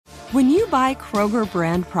When you buy Kroger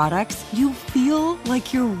brand products, you feel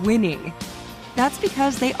like you're winning. That's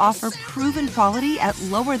because they offer proven quality at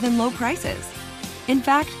lower than low prices. In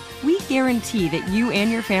fact, we guarantee that you and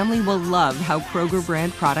your family will love how Kroger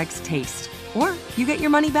brand products taste, or you get your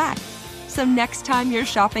money back. So next time you're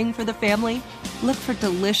shopping for the family, look for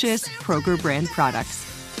delicious Kroger brand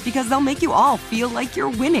products, because they'll make you all feel like you're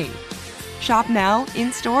winning. Shop now,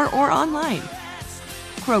 in-store, or online.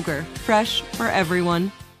 Kroger, fresh for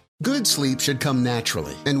everyone. Good sleep should come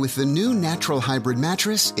naturally, and with the new Natural Hybrid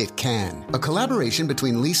mattress, it can. A collaboration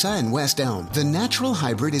between Lisa and West Elm, the Natural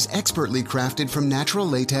Hybrid is expertly crafted from natural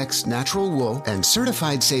latex, natural wool, and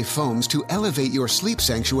certified safe foams to elevate your sleep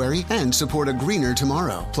sanctuary and support a greener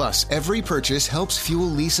tomorrow. Plus, every purchase helps fuel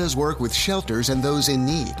Lisa's work with shelters and those in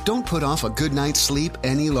need. Don't put off a good night's sleep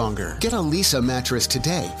any longer. Get a Lisa mattress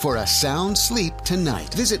today for a sound sleep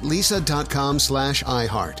tonight. Visit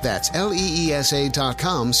lisa.com/iHeart. That's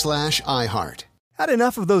LEESA.com/iHeart. Had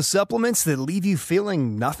enough of those supplements that leave you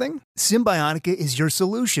feeling nothing? Symbiotica is your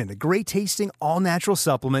solution to great-tasting, all-natural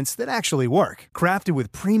supplements that actually work. Crafted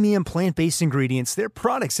with premium plant-based ingredients, their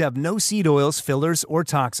products have no seed oils, fillers, or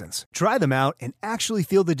toxins. Try them out and actually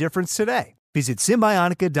feel the difference today. Visit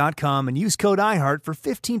Symbiotica.com and use code IHEART for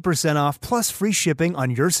 15% off plus free shipping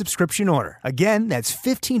on your subscription order. Again, that's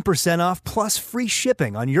 15% off plus free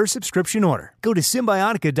shipping on your subscription order. Go to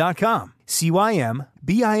Symbiotica.com,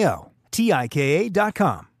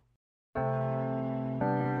 CYMBIOTIKA.com.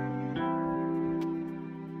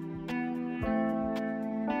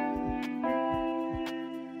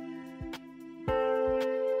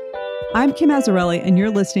 I'm Kim Azzarelli, and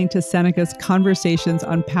you're listening to Seneca's Conversations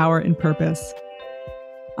on Power and Purpose.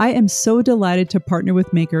 I am so delighted to partner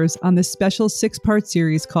with Makers on this special 6-part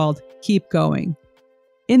series called Keep Going.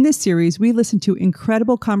 In this series, we listen to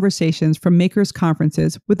incredible conversations from Makers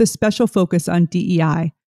conferences with a special focus on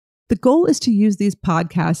DEI. The goal is to use these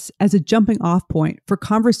podcasts as a jumping off point for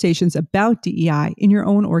conversations about DEI in your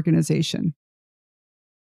own organization.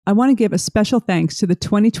 I want to give a special thanks to the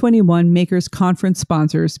 2021 Makers Conference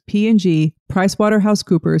sponsors, P&G,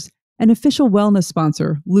 PricewaterhouseCoopers, and official wellness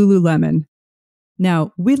sponsor, Lululemon.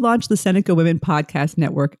 Now, we launched the Seneca Women Podcast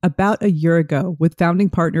Network about a year ago with founding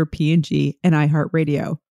partner P&G and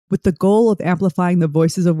iHeartRadio, with the goal of amplifying the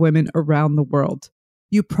voices of women around the world.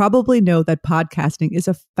 You probably know that podcasting is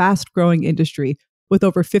a fast-growing industry, with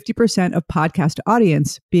over 50% of podcast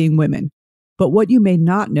audience being women. But what you may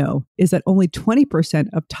not know is that only 20%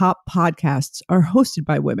 of top podcasts are hosted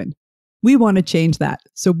by women. We want to change that,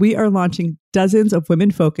 so we are launching dozens of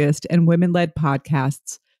women-focused and women-led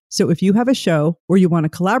podcasts. So if you have a show or you want to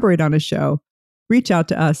collaborate on a show, reach out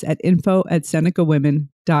to us at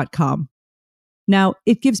info@senecawomen.com. Now,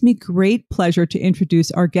 it gives me great pleasure to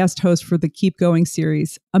introduce our guest host for the Keep Going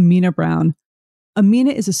series, Amina Brown.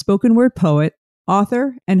 Amina is a spoken word poet,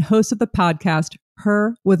 author, and host of the podcast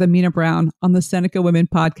Her with Amina Brown on the Seneca Women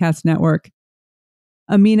Podcast Network.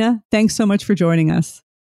 Amina, thanks so much for joining us.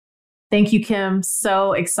 Thank you, Kim.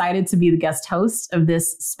 So excited to be the guest host of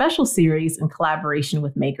this special series in collaboration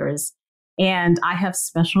with Makers. And I have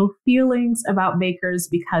special feelings about Makers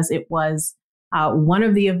because it was one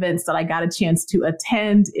of the events that I got a chance to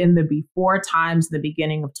attend in the before times, the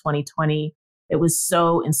beginning of 2020. It was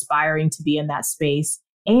so inspiring to be in that space.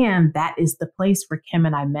 And that is the place where Kim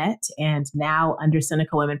and I met. And now under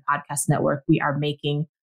Seneca Women Podcast Network, we are making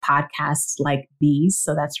podcasts like these.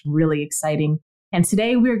 So that's really exciting. And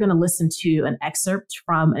today we're going to listen to an excerpt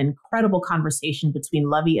from an incredible conversation between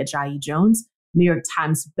Luvvie Ajayi-Jones, New York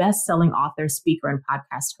Times bestselling author, speaker, and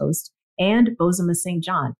podcast host, and Bozoma St.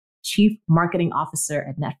 John, Chief Marketing Officer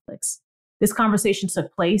at Netflix. This conversation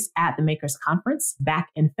took place at the Makers Conference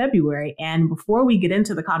back in February. And before we get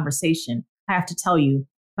into the conversation, I have to tell you,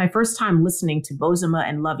 my first time listening to Bozoma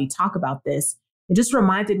and Luvvie talk about this, it just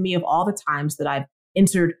reminded me of all the times that I've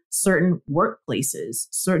entered certain workplaces,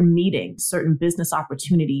 certain meetings, certain business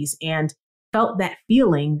opportunities, and felt that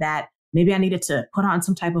feeling that maybe I needed to put on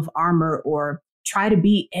some type of armor or try to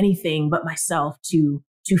be anything but myself to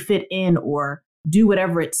fit in or do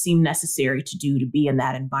whatever it seemed necessary to do to be in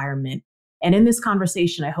that environment. And in this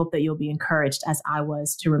conversation, I hope that you'll be encouraged, as I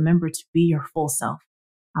was, to remember to be your full self,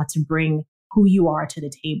 to bring who you are to the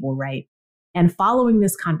table, right? And following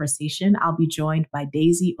this conversation, I'll be joined by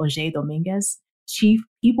Daisy Auger-Dominguez, Chief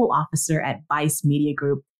People Officer at Vice Media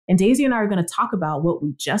Group. And Daisy and I are going to talk about what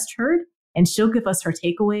we just heard, and she'll give us her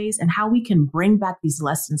takeaways and how we can bring back these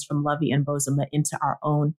lessons from Luvvie and Bozoma into our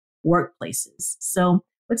own workplaces. So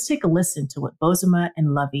let's take a listen to what Bozoma and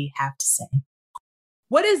Luvvie have to say.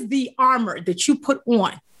 What is the armor that you put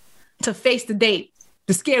on to face the day,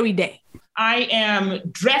 the scary day? I am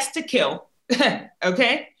dressed to kill.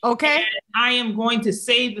 Okay. And I am going to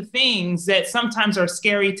say the things that sometimes are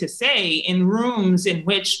scary to say in rooms in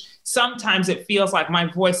which sometimes it feels like my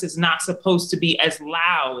voice is not supposed to be as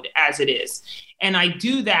loud as it is. And I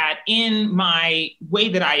do that in my way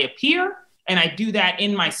that I appear. And I do that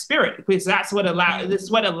in my spirit, because that's what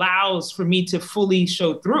allows for me to fully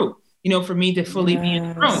show through, for me to fully be in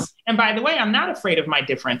the room. And by the way, I'm not afraid of my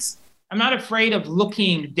difference. I'm not afraid of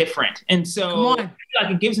looking different. And so I feel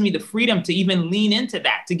like it gives me the freedom to even lean into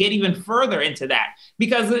that, to get even further into that.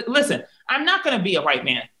 Because listen, I'm not going to be a white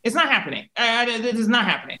man. It's not happening. It is not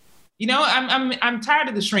happening. I'm tired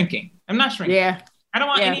of the shrinking. I'm not shrinking. Yeah. I don't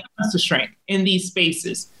want any of us to shrink in these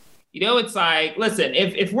spaces. It's like, listen,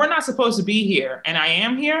 if we're not supposed to be here and I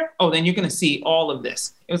am here, then you're going to see all of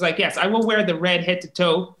this. It was like, yes, I will wear the red head to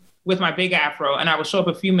toe with my big afro, and I will show up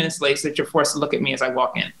a few minutes late so that you're forced to look at me as I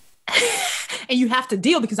walk in. And you have to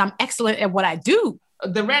deal because I'm excellent at what I do.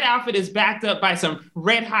 The red outfit is backed up by some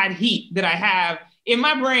red hot heat that I have in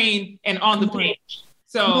my brain and on the page.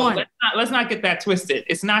 So let's not get that twisted.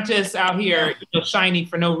 It's not just out here shiny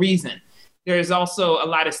for no reason. There's also a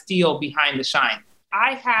lot of steel behind the shine.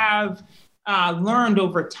 I have learned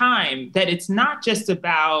over time that it's not just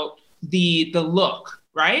about the look,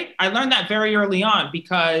 right? I learned that very early on,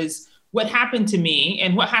 because what happened to me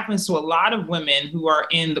and what happens to a lot of women who are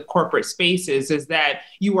in the corporate spaces is that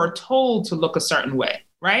you are told to look a certain way,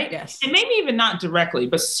 right? Yes. And maybe even not directly,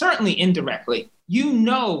 but certainly indirectly. You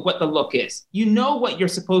know what the look is. You know what you're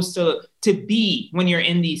supposed to be when you're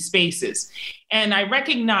in these spaces. And I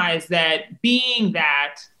recognize that being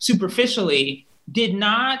that superficially did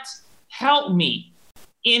not help me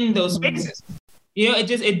in those spaces.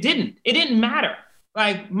 It didn't matter.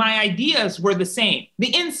 Like, my ideas were the same.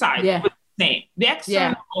 The inside was the same. The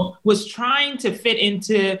external was trying to fit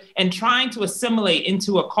into and trying to assimilate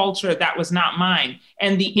into a culture that was not mine.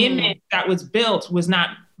 And the image that was built was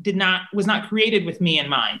not created with me in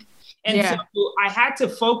mind. And so I had to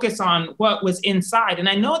focus on what was inside. And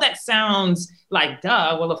I know that sounds like,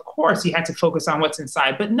 duh, well, of course you had to focus on what's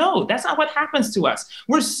inside. But no, that's not what happens to us.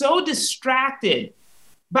 We're so distracted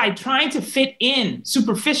by trying to fit in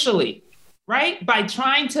superficially, right? By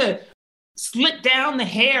trying to slit down the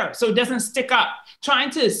hair so it doesn't stick up, trying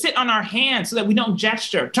to sit on our hands so that we don't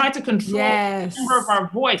gesture, trying to control the timbre of our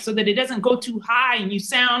voice so that it doesn't go too high and you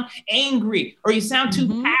sound angry or you sound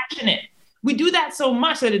too passionate. We do that so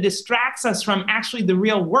much that it distracts us from actually the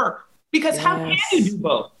real work. Because how can you do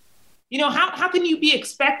both? How can you be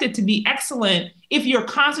expected to be excellent if you're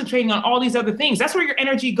concentrating on all these other things? That's where your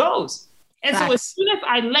energy goes. And so as soon as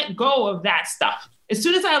I let go of that stuff, as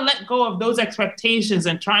soon as I let go of those expectations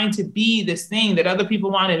and trying to be this thing that other people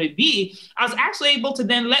wanted to be, I was actually able to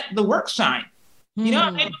then let the work shine.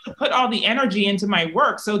 I'm able to put all the energy into my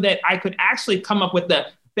work so that I could actually come up with the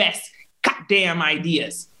best goddamn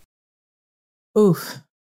ideas. Oof,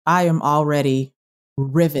 I am already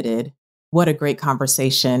riveted. What a great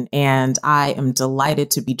conversation. And I am delighted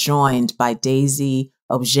to be joined by Daisy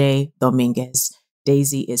Obje Dominguez.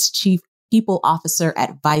 Daisy is Chief People Officer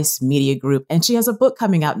at Vice Media Group, and she has a book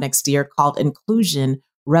coming out next year called Inclusion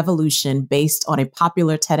Revolution, based on a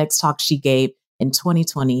popular TEDx talk she gave in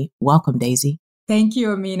 2020. Welcome, Daisy. Thank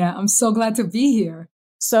you, Amina. I'm so glad to be here.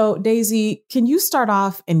 So, Daisy, can you start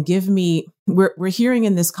off and give me, we're hearing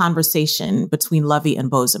in this conversation between Lovey and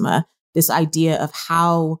Bozoma, this idea of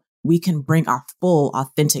how we can bring our full,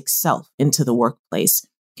 authentic self into the workplace.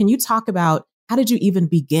 Can you talk about how did you even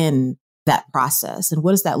begin that process? And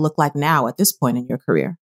what does that look like now at this point in your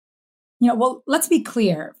career? Well, let's be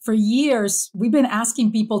clear. For years, we've been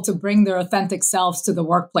asking people to bring their authentic selves to the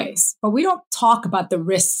workplace, but we don't talk about the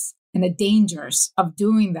risks and the dangers of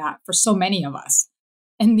doing that for so many of us.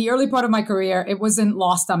 In the early part of my career, it wasn't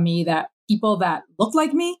lost on me that people that looked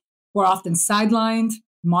like me were often sidelined,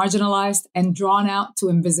 marginalized, and drawn out to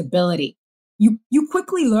invisibility. You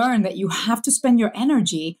quickly learn that you have to spend your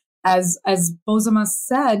energy, as Bozoma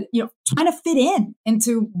said, trying to fit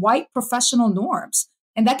into white professional norms.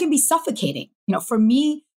 And that can be suffocating. For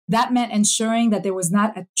me, that meant ensuring that there was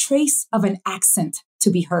not a trace of an accent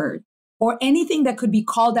to be heard or anything that could be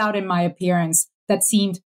called out in my appearance that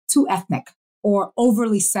seemed too ethnic or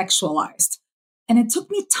overly sexualized. And it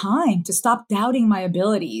took me time to stop doubting my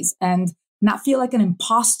abilities and not feel like an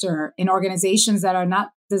imposter in organizations that are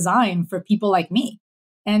not designed for people like me.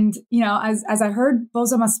 And, as I heard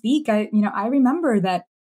Bozoma speak, I remember that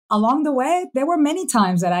along the way, there were many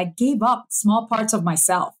times that I gave up small parts of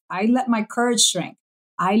myself. I let my courage shrink.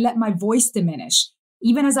 I let my voice diminish.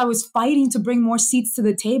 Even as I was fighting to bring more seats to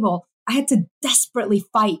the table, I had to desperately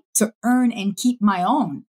fight to earn and keep my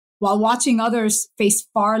own while watching others face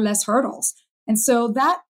far less hurdles. And so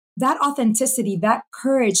that that authenticity, that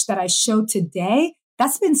courage that I show today,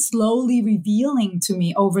 that's been slowly revealing to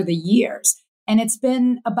me over the years. And it's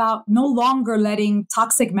been about no longer letting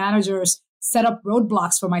toxic managers set up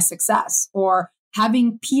roadblocks for my success or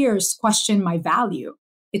having peers question my value.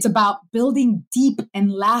 It's about building deep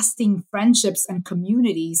and lasting friendships and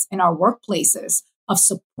communities in our workplaces of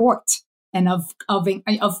support and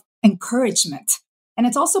of encouragement. And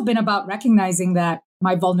it's also been about recognizing that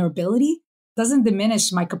my vulnerability doesn't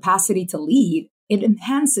diminish my capacity to lead. It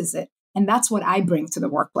enhances it. And that's what I bring to the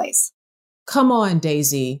workplace. Come on,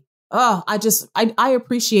 Daisy. Oh, I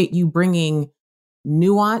appreciate you bringing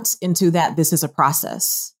nuance into that. This is a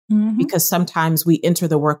process, because sometimes we enter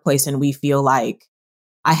the workplace and we feel like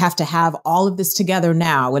I have to have all of this together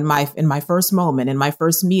now in my first moment, in my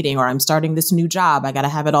first meeting, or I'm starting this new job. I got to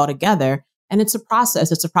have it all together. And it's a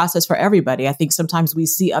process. It's a process for everybody. I think sometimes we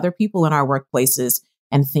see other people in our workplaces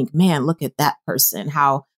and think, man, look at that person,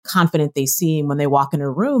 how confident they seem when they walk in a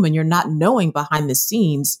room, and you're not knowing behind the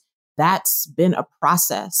scenes that's been a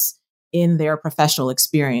process in their professional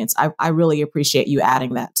experience. I really appreciate you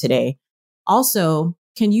adding that today. Also,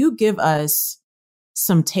 can you give us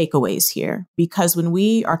some takeaways here? Because when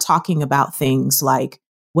we are talking about things like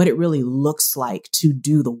what it really looks like to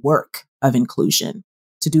do the work of inclusion,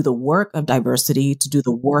 to do the work of diversity, to do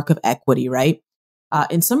the work of equity, right?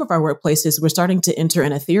 In some of our workplaces, we're starting to enter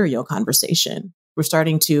an ethereal conversation. We're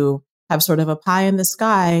starting to have sort of a pie in the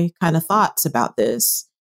sky kind of thoughts about this.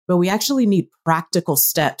 But we actually need practical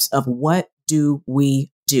steps of what do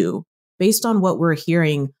we do? Based on what we're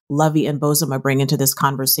hearing Lovey and Bozoma bring into this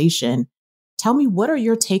conversation, tell me, what are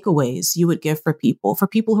your takeaways you would give for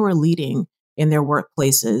people who are leading in their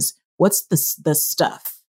workplaces? What's the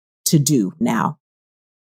stuff to do now?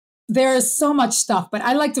 There is so much stuff, but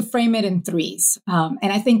I like to frame it in threes. And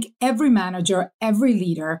I think every manager, every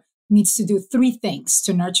leader needs to do three things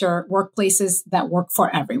to nurture workplaces that work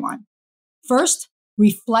for everyone. First,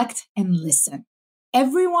 reflect and listen.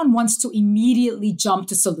 Everyone wants to immediately jump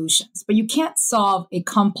to solutions, but you can't solve a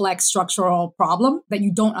complex structural problem that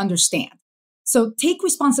you don't understand. So take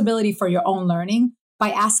responsibility for your own learning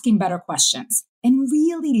by asking better questions and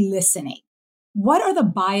really listening. What are the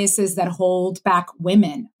biases that hold back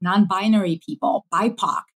women, non-binary people,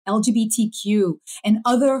 BIPOC, LGBTQ, and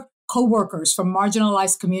other coworkers from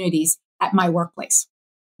marginalized communities at my workplace?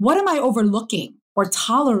 What am I overlooking or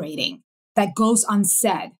tolerating that goes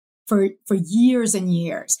unsaid for years and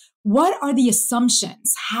years? What are the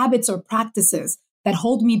assumptions, habits, or practices that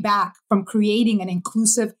hold me back from creating an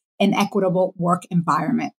inclusive and equitable work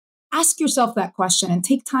environment? Ask yourself that question and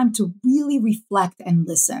take time to really reflect and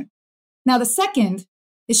listen. Now, the second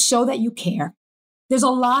is show that you care. There's a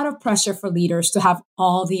lot of pressure for leaders to have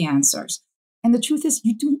all the answers. And the truth is,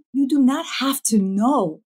 you do not have to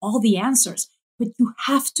know all the answers, but you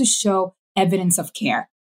have to show evidence of care,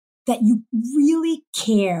 that you really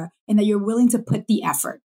care and that you're willing to put the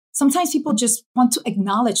effort. Sometimes people just want to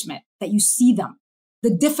acknowledgement that you see them,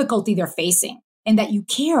 the difficulty they're facing, and that you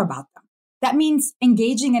care about them. That means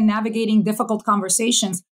engaging and navigating difficult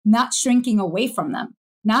conversations, not shrinking away from them,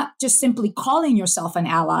 not just simply calling yourself an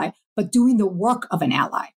ally, but doing the work of an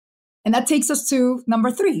ally. And that takes us to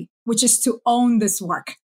number 3, which is to own this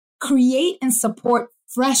work. Create and support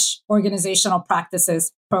fresh organizational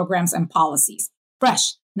practices, programs, and policies.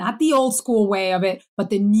 Fresh, not the old school way of it, but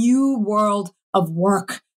the new world of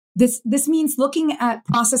work. This means looking at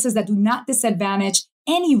processes that do not disadvantage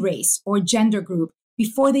any race or gender group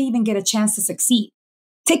before they even get a chance to succeed.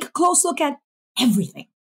 Take a close look at everything.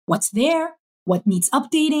 What's there? What needs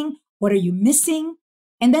updating? What are you missing?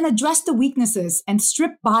 And then address the weaknesses and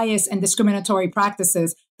strip bias and discriminatory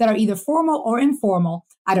practices that are either formal or informal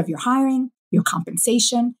out of your hiring, your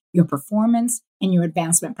compensation, your performance, and your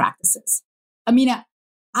advancement practices. Amina,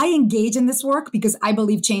 I engage in this work because I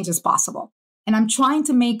believe change is possible. And I'm trying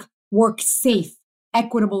to make work safe,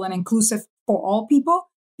 equitable, and inclusive for all people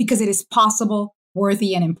because it is possible,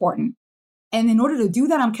 worthy, and important. And in order to do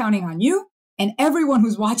that, I'm counting on you and everyone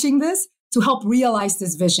who's watching this to help realize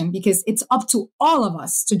this vision, because it's up to all of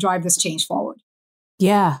us to drive this change forward.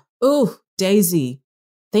 Yeah. Ooh, Daisy,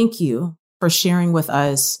 thank you for sharing with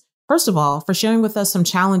us. First of all, for sharing with us some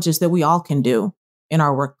challenges that we all can do in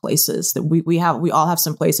our workplaces, that we all have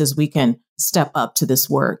some places we can step up to this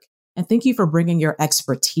work. And thank you for bringing your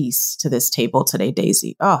expertise to this table today,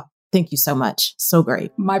 Daisy. Oh, thank you so much. So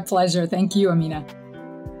great. My pleasure. Thank you, Amina.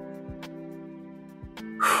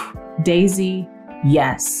 Daisy,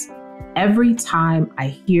 yes. Every time I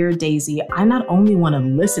hear Daisy, I not only want to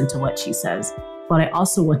listen to what she says, but I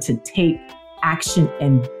also want to take action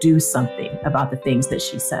and do something about the things that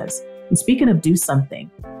she says. And speaking of do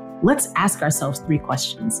something, let's ask ourselves 3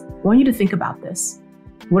 questions. I want you to think about this.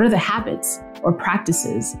 What are the habits or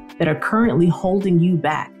practices that are currently holding you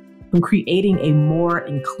back from creating a more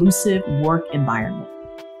inclusive work environment?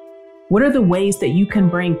 What are the ways that you can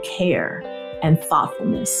bring care and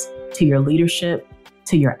thoughtfulness to your leadership,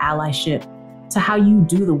 to your allyship, to how you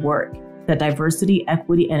do the work that diversity,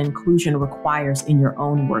 equity, and inclusion requires in your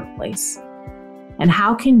own workplace? And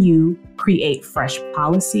how can you create fresh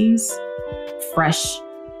policies, fresh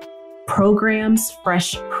programs,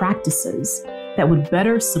 fresh practices that would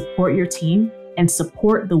better support your team and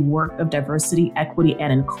support the work of diversity, equity,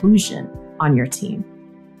 and inclusion on your team?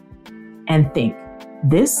 And think,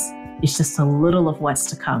 this is just a little of what's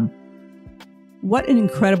to come. What an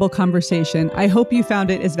incredible conversation. I hope you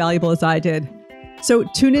found it as valuable as I did. So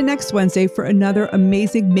tune in next Wednesday for another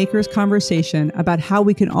amazing Makers conversation about how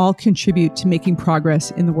we can all contribute to making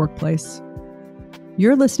progress in the workplace.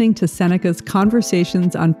 You're listening to Seneca's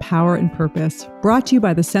Conversations on Power and Purpose, brought to you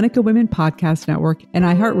by the Seneca Women Podcast Network and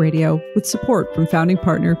iHeartRadio, with support from founding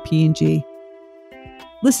partner P&G.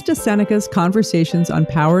 Listen to Seneca's Conversations on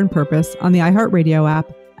Power and Purpose on the iHeartRadio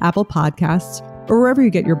app, Apple Podcasts, or wherever you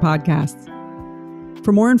get your podcasts.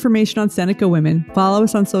 For more information on Seneca Women, follow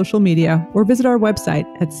us on social media or visit our website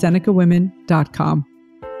at senecawomen.com.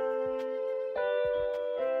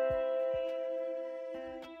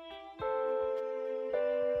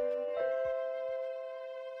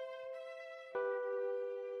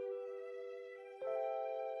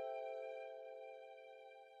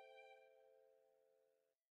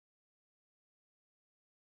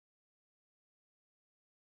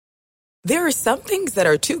 There are some things that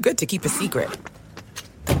are too good to keep a secret.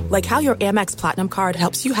 Like how your Amex Platinum card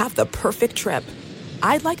helps you have the perfect trip.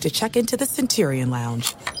 I'd like to check into the Centurion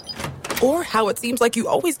Lounge. Or how it seems like you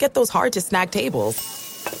always get those hard-to-snag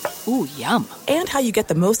tables. Ooh, yum. And how you get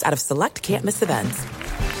the most out of select can't-miss events.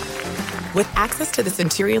 With access to the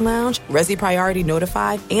Centurion Lounge, Resi Priority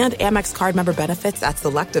Notified, and Amex card member benefits at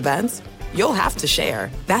select events, you'll have to share.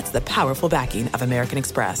 That's the powerful backing of American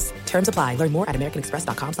Express. Terms apply. Learn more at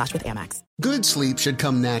americanexpress.com/withAmex. Good sleep should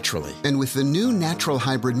come naturally, and with the new Natural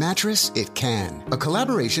Hybrid mattress, it can. A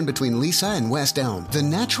collaboration between Lisa and West Elm, the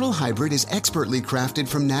Natural Hybrid is expertly crafted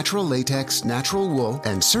from natural latex, natural wool,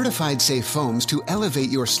 and certified safe foams to elevate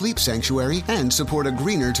your sleep sanctuary and support a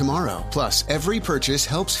greener tomorrow. Plus, every purchase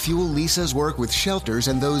helps fuel Lisa's work with shelters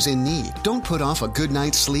and those in need. Don't put off a good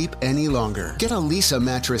night's sleep any longer. Get a Lisa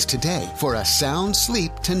mattress today for a sound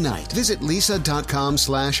sleep tonight. Visit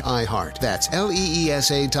lisa.com/iHeart. That's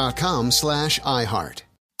LEESA.com/iHeart.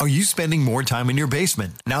 Are you spending more time in your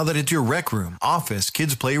basement now that it's your rec room, office,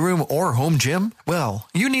 kids' playroom, or home gym? Well,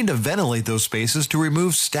 you need to ventilate those spaces to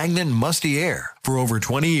remove stagnant, musty air. For over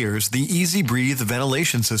 20 years, the Easy Breathe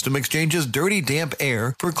ventilation system exchanges dirty, damp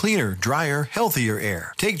air for cleaner, drier, healthier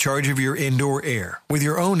air. Take charge of your indoor air with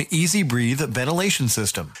your own Easy Breathe ventilation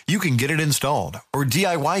system. You can get it installed, or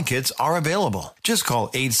DIY kits are available. Just call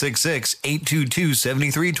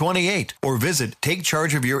 866-822-7328 or visit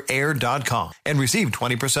takechargeofyourair.com and receive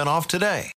 20% off today.